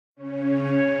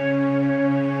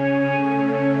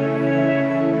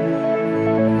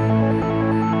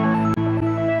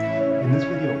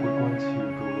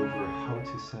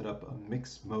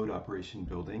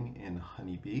building in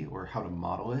Honeybee, or how to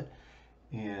model it.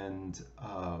 And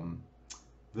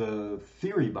the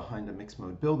theory behind a mixed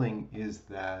mode building is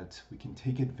that we can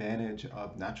take advantage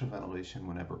of natural ventilation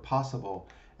whenever possible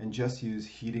and just use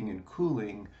heating and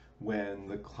cooling when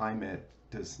the climate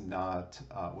does not,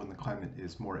 when the climate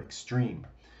is more extreme.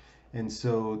 And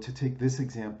so to take this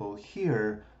example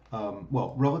here,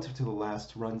 well, relative to the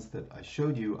last runs that I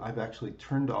showed you, I've actually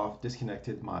turned off,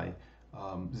 disconnected my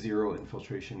zero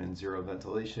infiltration and zero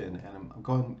ventilation, and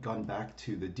I'm gone back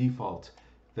to the default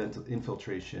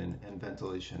infiltration and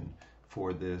ventilation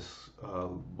for this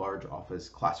large office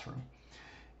classroom.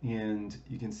 And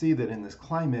you can see that in this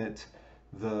climate,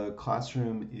 the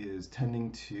classroom is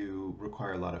tending to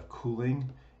require a lot of cooling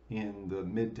in the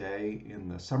midday in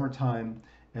the summertime,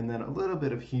 and then a little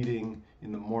bit of heating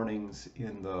in the mornings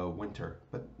in the winter,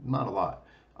 but not a lot.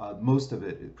 Most of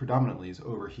it predominantly is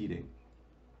overheating.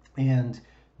 And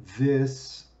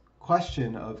this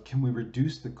question of can we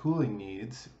reduce the cooling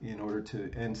needs in order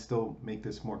to and still make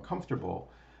this more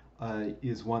comfortable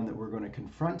is one that we're going to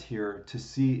confront here to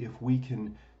see if we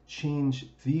can change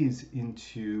these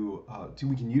into,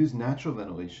 we can use natural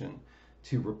ventilation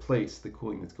to replace the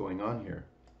cooling that's going on here.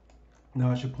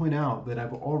 Now I should point out that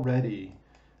I've already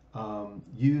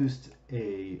used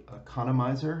a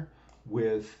economizer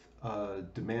with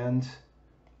demand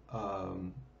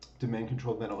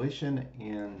controlled ventilation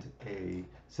and a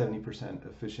 70%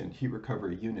 efficient heat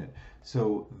recovery unit.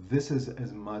 So this is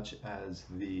as much as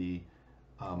the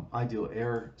ideal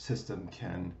air system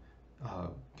can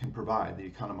provide, the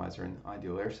economizer and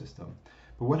ideal air system.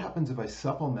 But what happens if I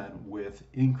supplement with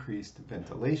increased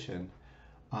ventilation?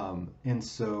 And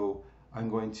so I'm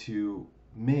going to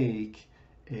make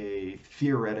a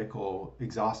theoretical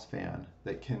exhaust fan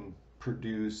that can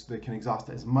exhaust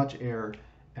as much air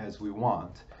as we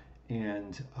want.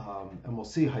 And we'll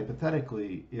see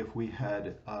hypothetically if we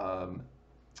had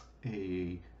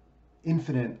a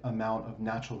infinite amount of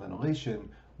natural ventilation,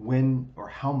 when or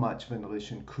how much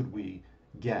ventilation could we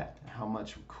get? How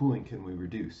much cooling can we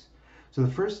reduce? So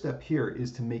the first step here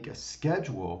is to make a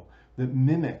schedule that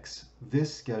mimics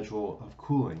this schedule of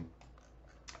cooling.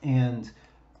 And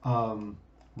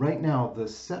right now the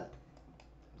set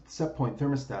point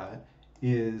thermostat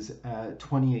is at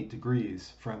 28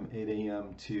 degrees from 8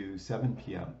 a.m. to 7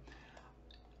 p.m.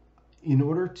 In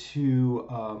order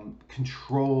to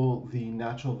control the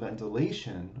natural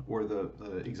ventilation or the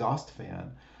exhaust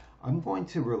fan, I'm going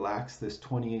to relax this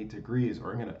 28 degrees,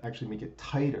 or I'm going to actually make it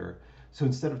tighter. So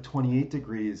instead of 28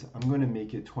 degrees, I'm going to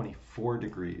make it 24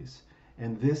 degrees.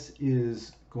 And this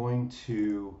is going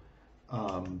to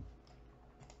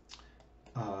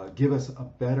give us a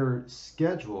better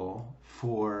schedule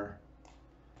for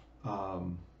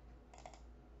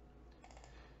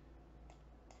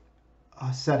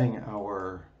setting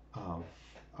our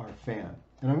fan.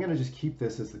 And I'm going to just keep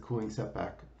this as the cooling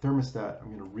setback thermostat.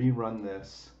 I'm going to rerun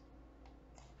this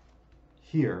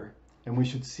here, and we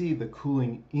should see the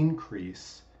cooling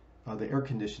increase, the air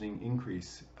conditioning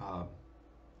increase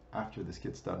after this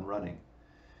gets done running.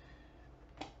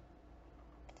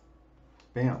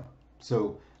 Bam.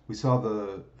 So we saw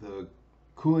the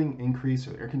cooling increase,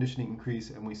 or the air conditioning increase,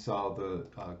 and we saw the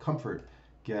comfort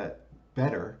get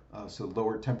better, so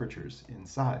lower temperatures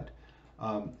inside.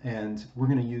 And we're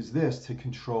going to use this to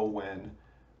control when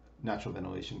natural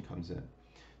ventilation comes in.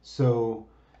 So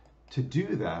to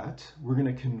do that, we're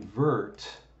going to convert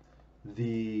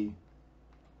the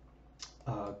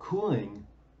cooling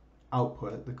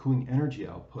output, the cooling energy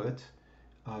output,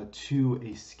 to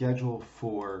a schedule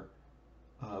for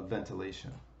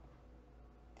ventilation.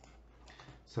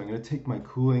 So I'm going to take my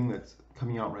cooling that's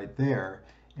coming out right there,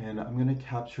 and I'm going to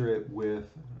capture it with,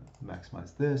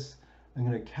 maximize this, I'm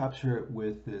going to capture it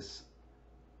with this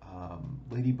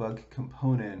Ladybug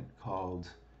component called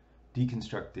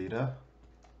deconstruct data.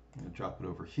 I'm going to drop it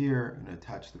over here. I'm going to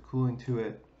attach the cooling to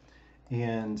it,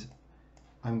 and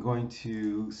I'm going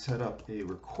to set up a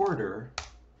recorder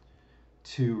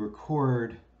to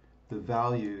record the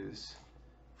values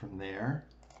from there.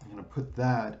 I'm going to put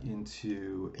that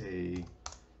into a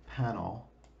panel,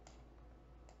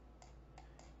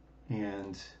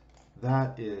 and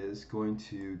that is going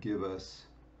to give us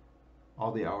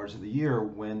all the hours of the year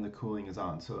when the cooling is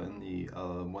on. So in the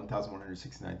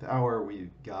 1169th hour,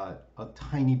 we've got a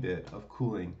tiny bit of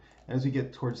cooling. As we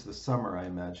get towards the summer, I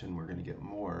imagine we're going to get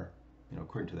more,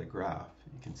 according to that graph.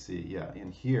 You can see, yeah,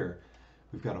 in here,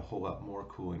 we've got a whole lot more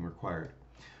cooling required.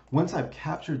 Once I've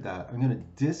captured that, I'm going to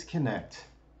disconnect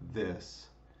this.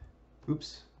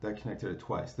 Oops, that connected it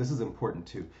twice. This is important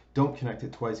too. Don't connect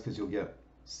it twice because you'll get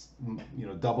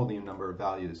double the number of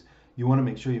values. you want to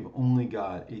make sure you've only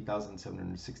got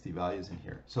 8,760 values in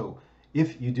here. So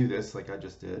if you do this like I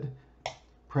just did,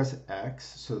 press X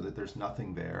so that there's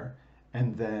nothing there,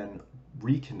 and then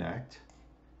reconnect,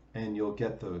 and you'll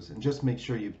get those. And just make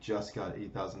sure you've just got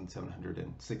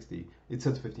 8,760. It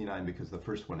says 59 because the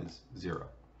first one is 0.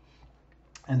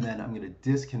 And then I'm going to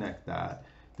disconnect that.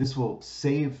 This will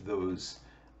save those,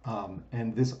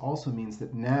 and this also means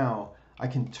that now I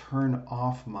can turn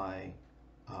off my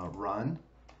run,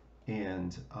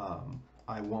 and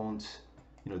I won't,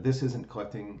 this isn't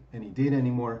collecting any data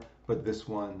anymore, but this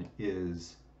one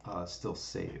is still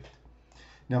saved.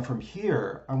 Now from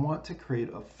here, I want to create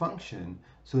a function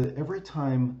so that every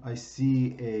time I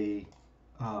see a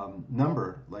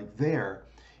number like there,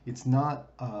 it's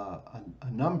not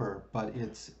a number, but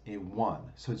it's a 1.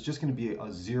 So it's just going to be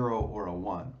a 0 or a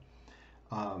 1.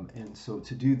 And so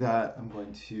to do that, I'm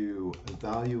going to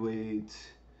evaluate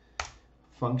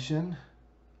function.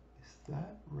 Is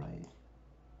that right?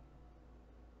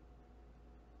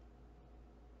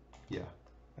 Yeah,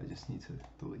 I just need to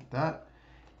delete that.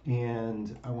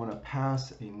 And I want to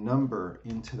pass a number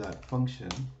into that function.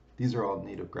 These are all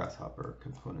native Grasshopper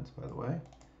components, by the way,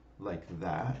 like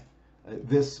that.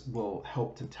 This will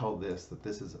help to tell this that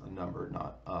this is a number,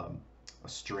 not a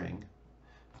string,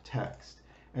 text.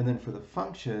 And then for the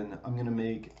function, I'm going to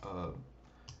make a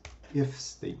if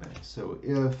statement. So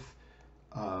if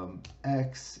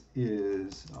x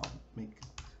is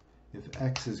if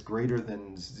x is greater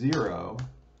than 0,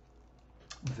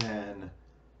 then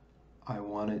I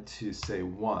want it to say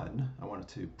 1. I want it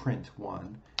to print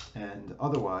 1, and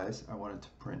otherwise I want it to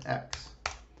print x.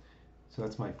 So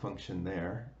that's my function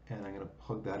there, and I'm going to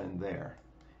plug that in there.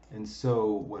 And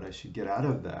so what I should get out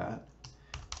of that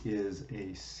is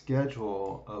a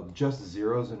schedule of just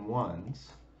zeros and ones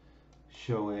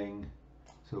showing,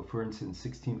 so for instance,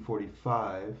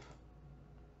 1645.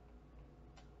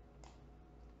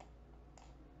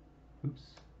 Oops,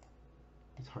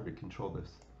 it's hard to control this.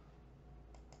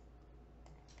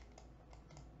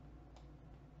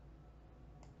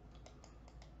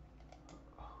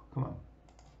 Oh, come on.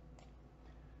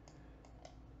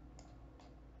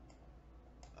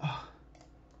 Oh,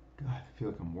 God, I feel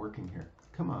like I'm working here.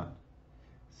 Come on.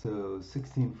 So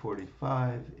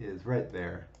 1645 is right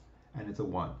there, and it's a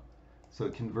 1. So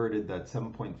it converted that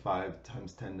 7.5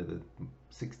 times 10 to the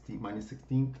minus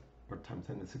 16th, or times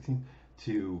 10 to the 16th,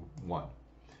 to 1.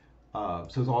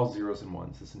 So it's all zeros and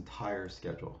ones, this entire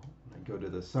schedule. When I go to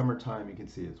the summertime, you can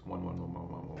see it's 1, 1, 1,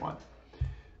 1, 1, 1.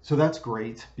 So that's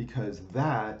great, because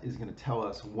that is going to tell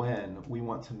us when we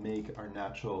want to make our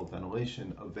natural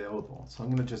ventilation available. So I'm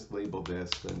going to just label this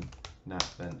the nat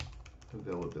vent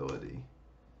availability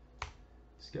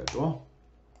schedule.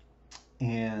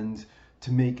 And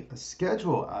to make a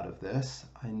schedule out of this,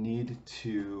 I need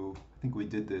to, I think we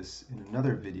did this in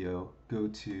another video, go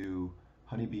to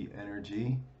Honeybee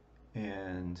Energy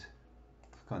and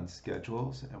click on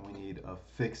schedules, and we need a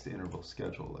fixed interval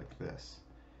schedule like this.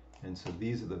 And so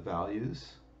these are the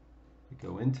values that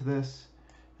go into this.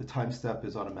 The time step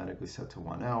is automatically set to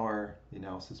 1 hour. The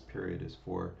analysis period is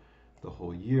for the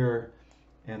whole year.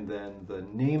 And then the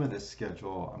name of this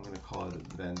schedule, I'm going to call it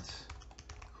Vent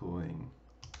Cooling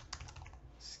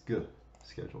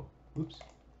Schedule. Oops.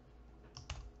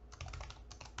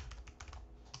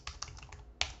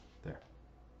 There.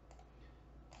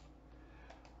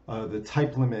 The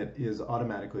type limit is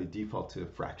automatically default to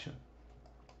fraction.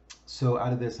 So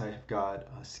out of this, I have got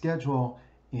a schedule,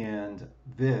 and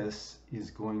this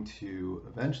is going to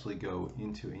eventually go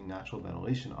into a natural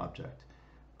ventilation object.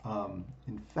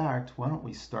 In fact, why don't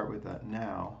we start with that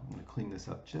now? I'm going to clean this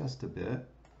up just a bit.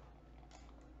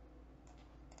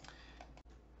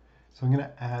 So I'm going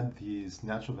to add these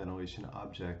natural ventilation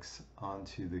objects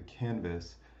onto the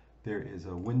canvas. There is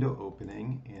a window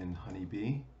opening in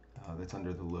Honeybee that's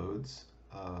under the loads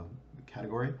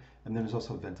category, and then there's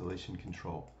also ventilation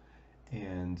control.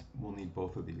 And we'll need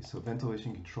both of these. So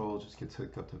ventilation control just gets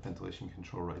hooked up to ventilation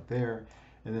control right there.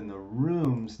 And then the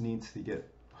rooms needs to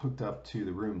get hooked up to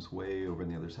the rooms way over on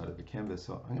the other side of the canvas.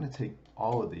 So I'm going to take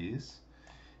all of these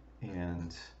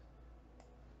and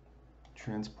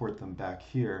transport them back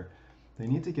here. They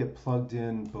need to get plugged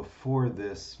in before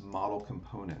this model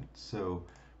component. So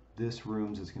this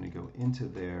rooms is going to go into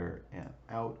there and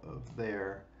out of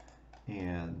there,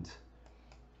 and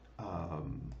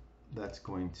that's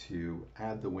going to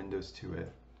add the windows to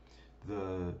it.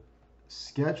 The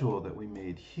schedule that we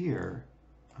made here,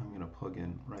 I'm going to plug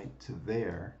in right to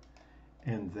there,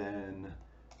 and then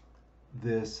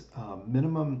this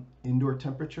minimum indoor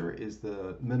temperature is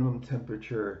the minimum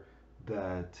temperature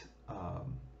that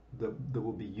that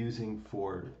we'll be using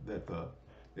for that the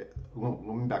let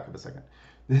me back up a second.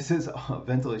 This is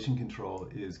ventilation control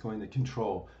is going to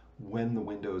control when the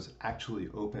windows actually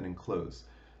open and close.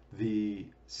 The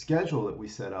schedule that we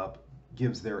set up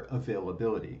gives their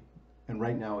availability. And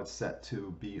right now it's set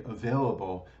to be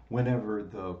available whenever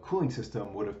the cooling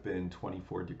system would have been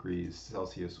 24 degrees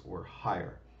Celsius or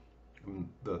higher,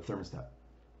 the thermostat.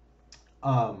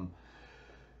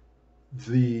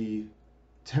 The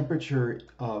temperature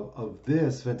of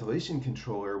this ventilation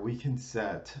controller we can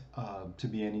set to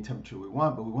be any temperature we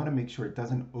want, but we want to make sure it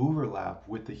doesn't overlap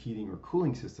with the heating or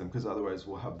cooling system, because otherwise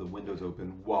we'll have the windows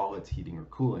open while it's heating or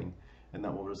cooling, and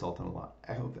that will result in a lot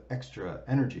of extra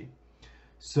energy.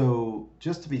 So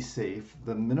just to be safe,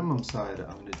 the minimum side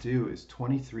I'm going to do is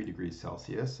 23 degrees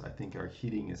Celsius. I think our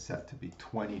heating is set to be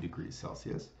 20 degrees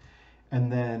Celsius.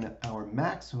 And then our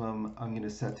maximum I'm going to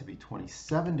set to be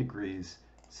 27 degrees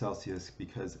Celsius,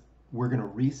 because we're going to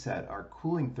reset our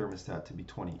cooling thermostat to be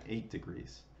 28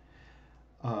 degrees.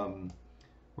 We're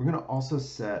going to also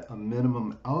set a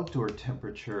minimum outdoor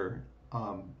temperature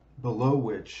below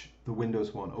which the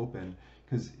windows won't open,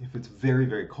 because if it's very,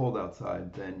 very cold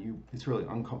outside, then it's really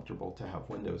uncomfortable to have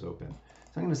windows open. So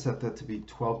I'm going to set that to be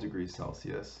 12 degrees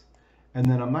Celsius. And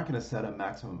then I'm not going to set a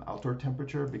maximum outdoor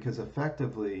temperature, because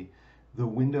effectively the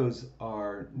windows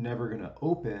are never going to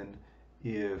open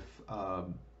if,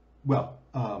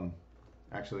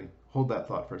 actually, hold that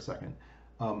thought for a second.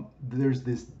 There's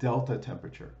this delta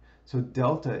temperature. So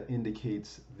delta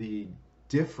indicates the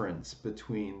difference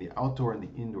between the outdoor and the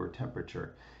indoor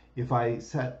temperature. If I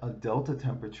set a delta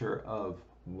temperature of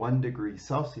 1 degree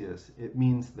Celsius, it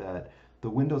means that the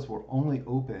windows will only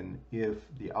open if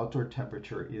the outdoor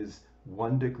temperature is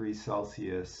 1 degree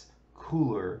Celsius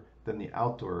cooler than the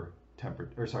outdoor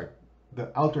temperature, or sorry,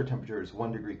 the outdoor temperature is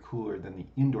 1 degree cooler than the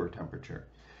indoor temperature.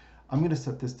 I'm going to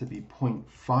set this to be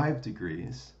 0.5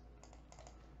 degrees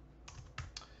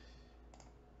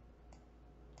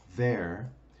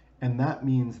there, and that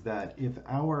means that if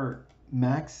our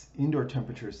max indoor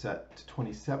temperature is set to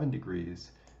 27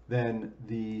 degrees, then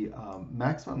the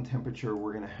maximum temperature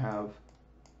we're going to have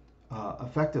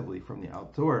effectively from the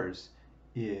outdoors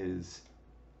is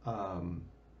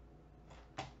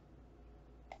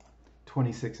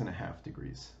 26.5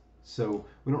 degrees. So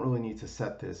we don't really need to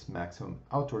set this maximum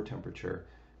outdoor temperature,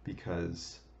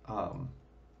 because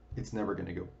it's never going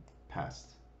to go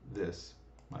past this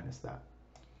minus that.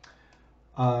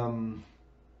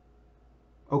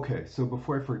 Okay, so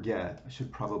before I forget, I should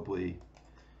probably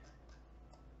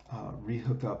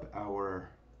rehook up our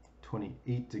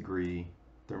 28 degree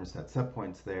thermostat set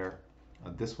points there.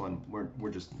 This one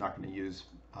we're just not going to use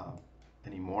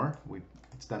anymore.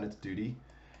 It's done its duty.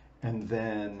 And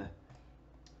then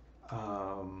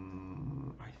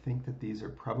I think that these are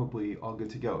probably all good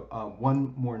to go.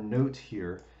 One more note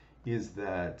here is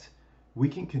that we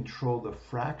can control the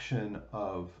fraction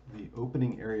of the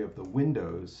opening area of the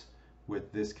windows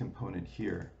with this component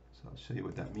here. So I'll show you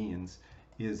what that means.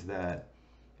 Is that,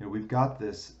 you know, we've got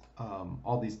this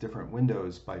all these different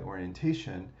windows by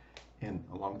orientation and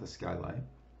along with the skylight.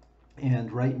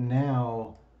 And right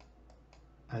now,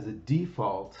 as a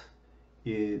default,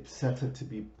 it sets it to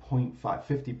be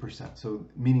 50%. So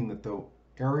meaning that the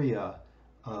area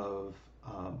of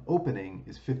opening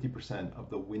is 50% of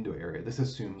the window area. This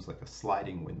assumes like a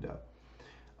sliding window.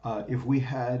 If we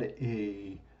had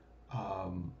a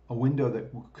window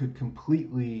that could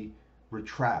completely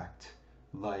retract,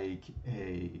 like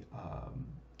a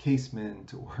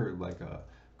casement or like a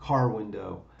car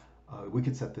window, we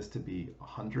could set this to be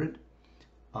 100.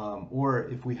 Or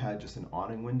if we had just an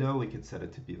awning window, we could set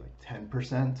it to be like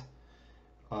 10%.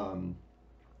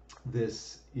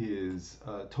 This is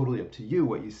totally up to you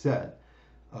what you set.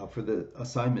 For the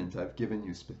assignment, I've given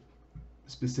you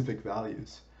specific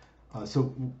values.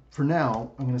 So for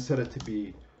now, I'm going to set it to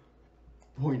be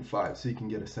 0.5 so you can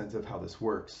get a sense of how this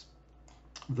works.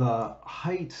 The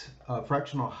height,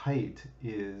 fractional height,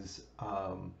 is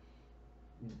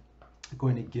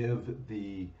going to give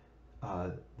the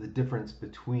difference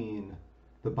between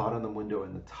the bottom of the window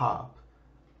and the top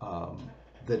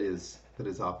that is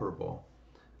operable.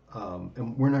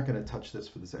 And we're not going to touch this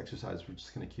for this exercise. We're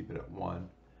just going to keep it at 1.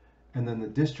 And then the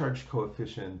discharge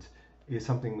coefficient is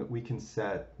something that we can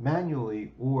set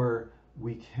manually, or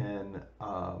we can,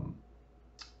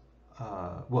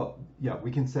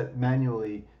 we can set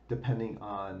manually depending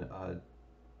on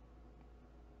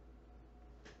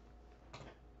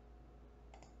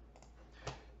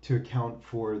to account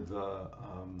for the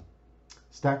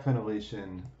stack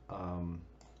ventilation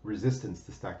resistance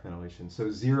to stack ventilation.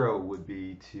 So 0 would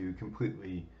be to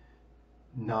completely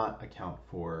not account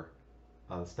for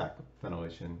stack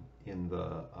ventilation in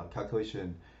the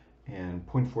calculation, and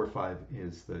 0.45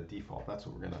 is the default. That's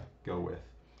what we're going to go with.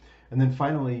 And then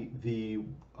finally, the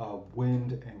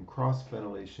wind and cross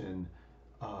ventilation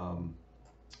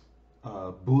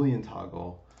Boolean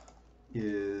toggle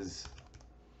is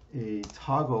a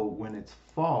toggle. When it's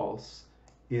false,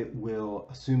 it will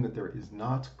assume that there is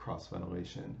not cross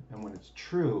ventilation, and when it's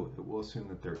true, it will assume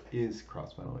that there is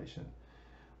cross ventilation.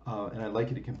 And I'd like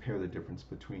you to compare the difference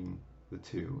between the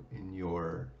two in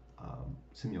your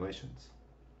simulations.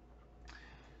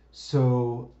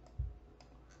 So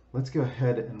let's go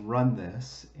ahead and run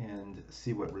this and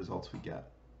see what results we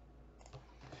get.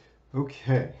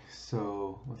 Okay,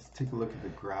 so let's take a look at the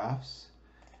graphs.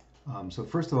 So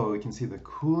first of all, we can see the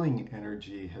cooling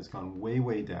energy has gone way,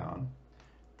 way down.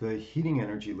 The heating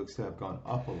energy looks to have gone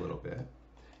up a little bit.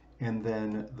 And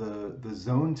then the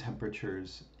zone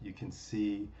temperatures, you can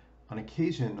see on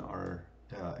occasion are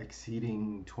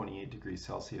exceeding 28 degrees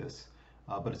Celsius,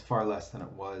 but it's far less than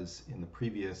it was in the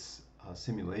previous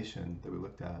simulation that we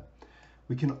looked at.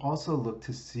 We can also look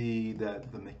to see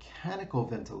that the mechanical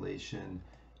ventilation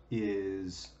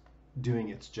is doing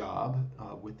its job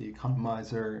with the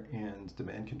economizer and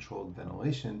demand controlled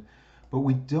ventilation, but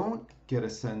we don't get a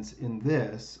sense in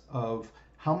this of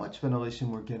how much ventilation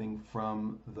we're getting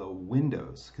from the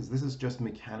windows, because this is just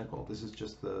mechanical. This is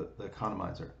just the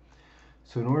economizer.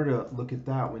 So in order to look at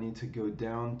that, we need to go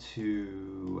down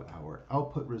to our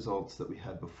output results that we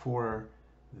had before,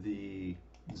 the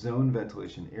zone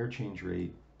ventilation air change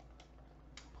rate,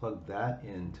 plug that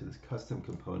into this custom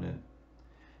component,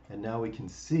 and now we can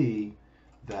see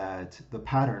that the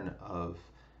pattern of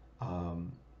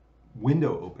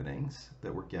window openings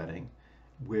that we're getting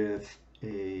with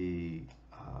a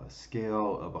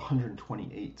scale of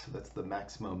 128, so that's the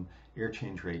maximum air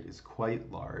change rate, is quite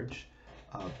large.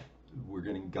 We're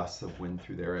getting gusts of wind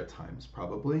through there at times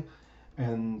probably,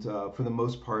 and for the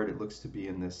most part it looks to be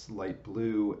in this light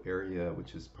blue area,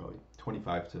 which is probably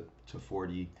 25 to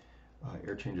 40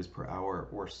 air changes per hour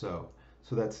or so.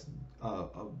 So that's a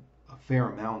fair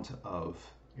amount of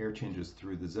air changes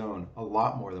through the zone, a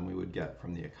lot more than we would get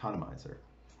from the economizer.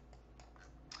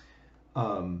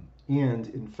 And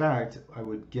in fact, I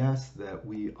would guess that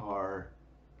we are,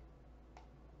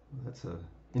 that's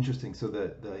interesting, so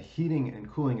the heating and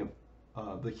cooling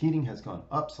of, the heating has gone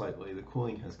up slightly, the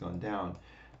cooling has gone down.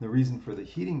 The reason for the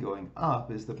heating going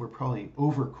up is that we're probably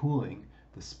overcooling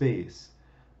the space.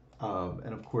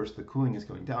 And of course the cooling is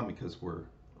going down because we're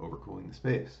overcooling the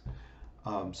space.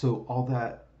 So all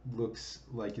that looks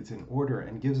like it's in order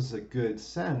and gives us a good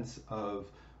sense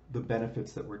of the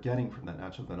benefits that we're getting from that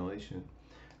natural ventilation.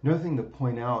 Another thing to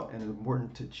point out and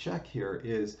important to check here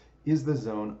is the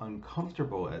zone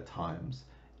uncomfortable at times?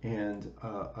 And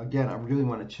again, I really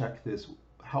want to check this.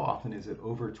 How often is it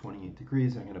over 28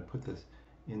 degrees? I'm going to put this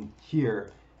in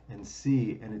here and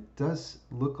see, and it does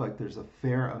look like there's a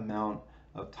fair amount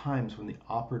of times when the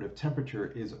operative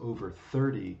temperature is over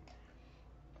 30.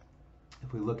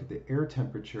 If we look at the air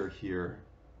temperature here,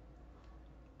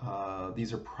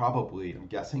 these are probably, I'm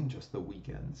guessing, just the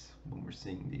weekends when we're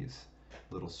seeing these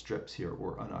little strips here,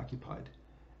 or unoccupied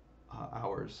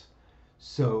hours.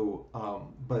 So,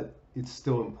 but it's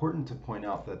still important to point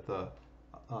out that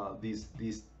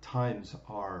these times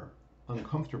are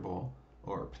uncomfortable,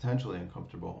 or potentially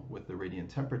uncomfortable, with the radiant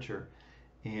temperature,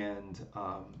 and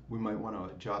we might want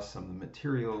to adjust some of the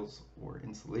materials or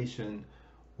insulation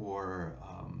or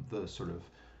the sort of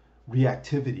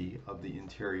reactivity of the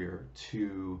interior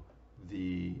to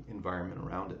the environment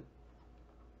around it.